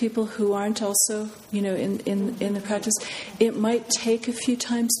talking with people who aren't also, you know, in the practice, it might take a few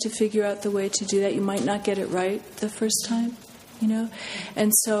times to figure out the way to do that. You might not get it right the first time, you know.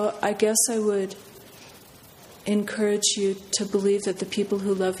 And so I guess I would encourage you to believe that the people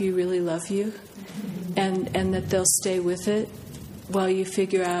who love you really love you, and that they'll stay with it while you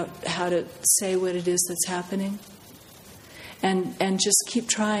figure out how to say what it is that's happening. And just keep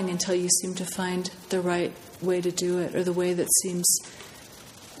trying until you seem to find the right way to do it, or the way that seems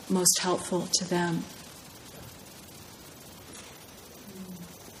most helpful to them.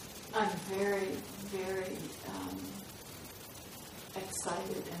 I'm very, very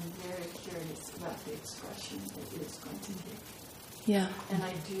excited and very curious about the expression it is going to take. Yeah. And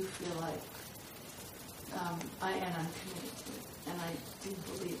I do feel like I'm committed to it. And I do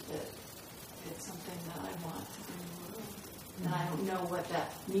believe that it's something that I want to bring in the world. And I don't know what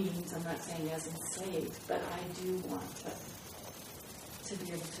that means. I'm not saying as in saved, but I do want to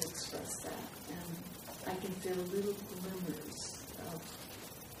be able to express that. And I can feel little glimmers of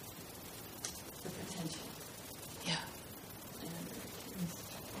the potential. Yeah.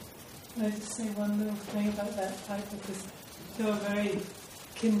 Can I just say one little thing about that title? Because I feel very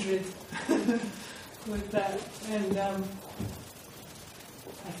kindred with that. And I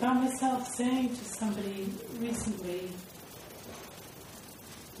found myself saying to somebody recently,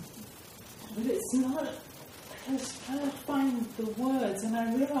 but it's not, I was trying to find the words, and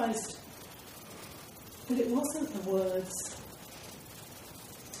I realized that it wasn't the words.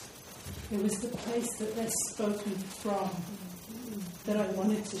 It was the place that they're spoken from that I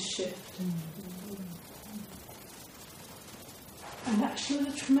wanted to shift. And actually it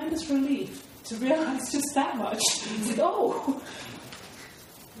was a tremendous relief to realize just that much. It's like, oh!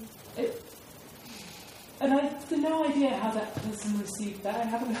 And I have no idea how that person received that. I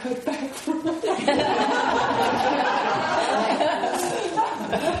haven't heard back from them.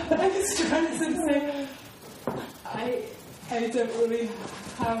 I'm just trying to sort of say, I don't really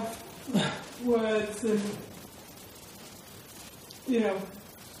have words, and, you know,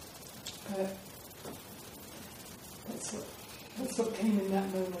 but that's what came in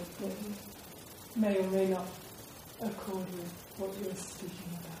that moment that may or may not accord with what you're speaking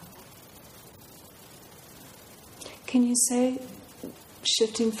about. Can you say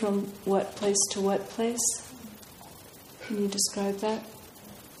shifting from what place to what place? Can you describe that?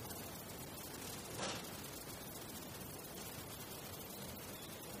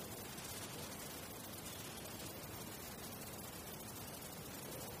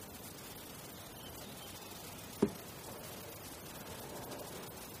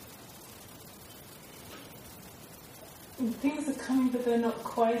 And things are coming, but they're not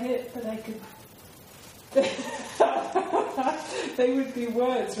quite it, but I could... they would be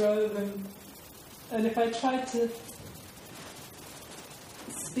words rather than... And if I tried to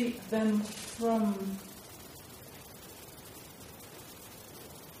speak them from...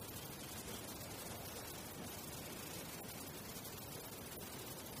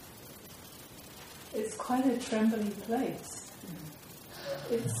 It's quite a trembly place.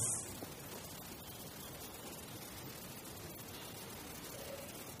 It's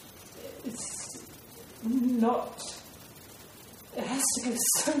not... It has to go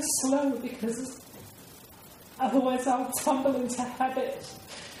so slow because otherwise I'll tumble into habit.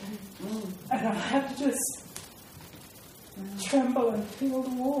 And I'll have to just tremble and feel the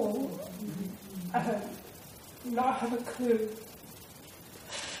wall and not have a clue.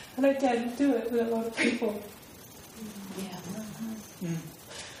 And I dare to do it with a lot of people. Yeah.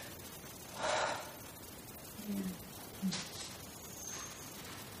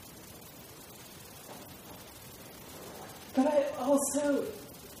 But I also,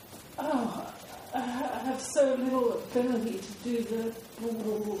 I have so little ability to do the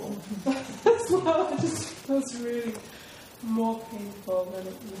as well. It just feels really more painful than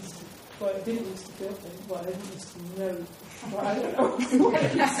it used to. Well, it didn't used to feel painful. I didn't used to know. Well, I don't know what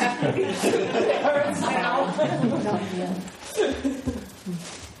it used to be. It hurts now.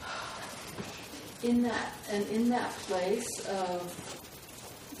 In that place of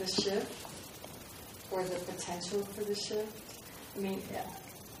the shift, or the potential for the shift, I mean,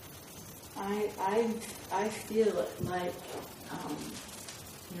 I feel it like,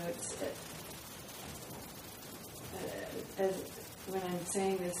 it's as when I'm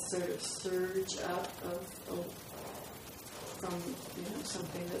saying this sort of surge up of from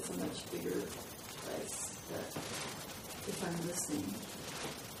something that's a much bigger place that if I'm listening,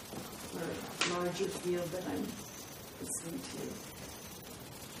 or a larger field that I'm listening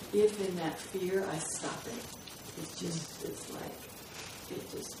to, if in that fear I stop it, it's like,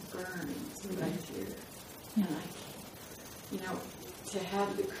 it just burns right here. And I can't, to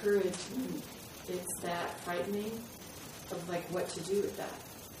have the courage when it's that frightening of like what to do with that.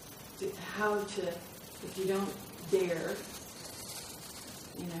 If you don't dare,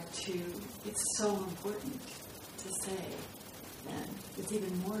 it's so important to say, and it's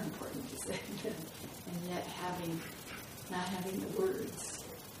even more important to say, and yet not having the words,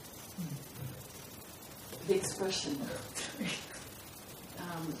 the expression.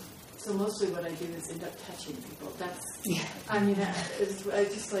 So mostly what I do is end up touching people. I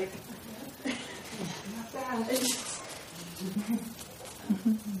just like, not bad.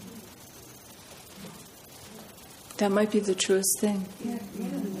 That might be the truest thing. Yeah,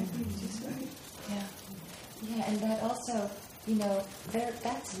 just right. Yeah, and that also,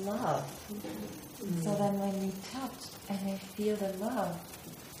 that's love. Mm-hmm. So then when you touch and they feel the love,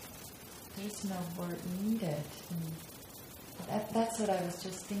 there's no word needed. And that's what I was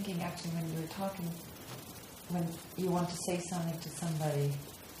just thinking, actually, when you were talking, when you want to say something to somebody,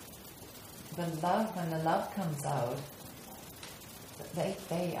 when the love comes out,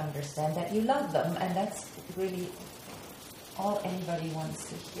 they understand that you love them, and that's really all anybody wants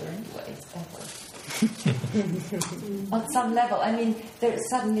to hear anyways, ever. On some level. I mean, there's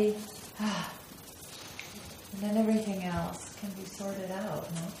suddenly, and then everything else can be sorted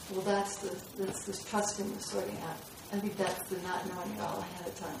out, no? Well, that's the trusting the sorting out. I think that's the not knowing it all ahead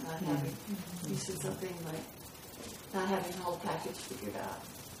of time, not having, you said something like, not having the whole package figured out,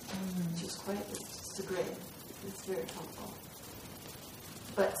 which is it's very helpful.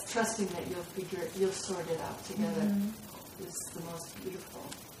 But trusting that you'll sort it out together is the most beautiful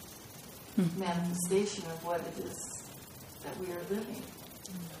manifestation of what it is that we are living.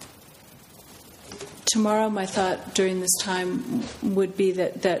 Tomorrow, my thought during this time would be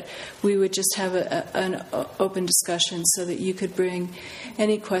that we would just have an open discussion so that you could bring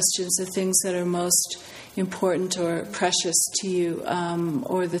any questions, the things that are most important or precious to you,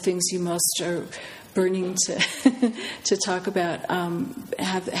 or the things you most are burning to talk about.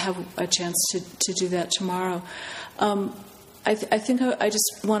 Have a chance to do that tomorrow. I think I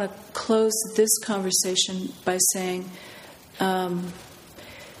just want to close this conversation by saying,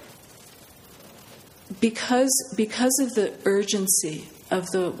 because of the urgency of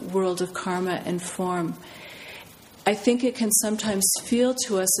the world of karma and form, I think it can sometimes feel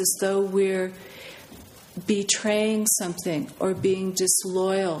to us as though we're betraying something or being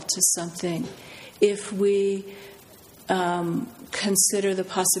disloyal to something if we consider the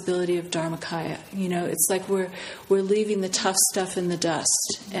possibility of Dharmakaya. It's like we're leaving the tough stuff in the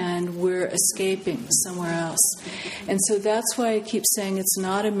dust and we're escaping somewhere else. And so that's why I keep saying it's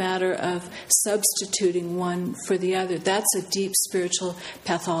not a matter of substituting one for the other. That's a deep spiritual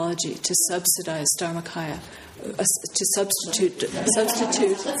pathology, to subsidize Dharmakaya. To substitute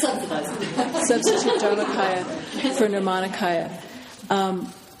Dharmakaya for Nirmanakaya.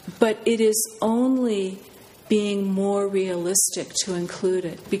 But it is only being more realistic to include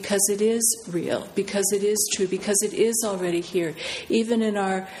it, because it is real, because it is true, because it is already here. Even in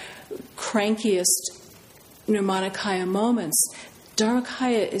our crankiest Nirmanakaya moments,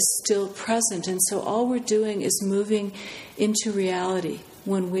 Dharmakaya is still present, and so all we're doing is moving into reality.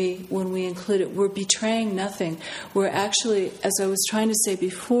 When we include it, we're betraying nothing. We're actually, as I was trying to say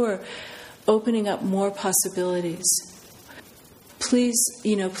before, opening up more possibilities. Please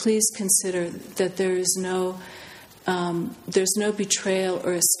consider that there's no betrayal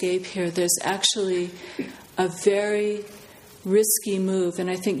or escape here. There's actually a very risky move,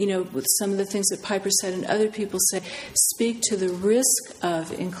 and I think with some of the things that Piper said and other people say, speak to the risk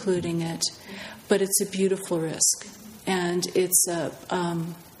of including it, but it's a beautiful risk, and it's a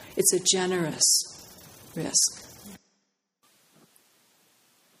generous risk.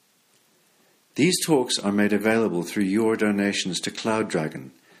 These talks are made available through your donations to Cloud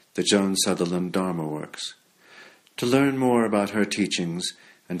Dragon, the Joan Sutherland Dharma Works. To learn more about her teachings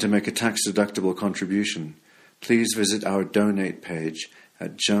and to make a tax-deductible contribution, please visit our donate page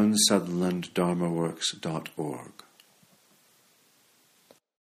at joansutherlanddharmaworks.org.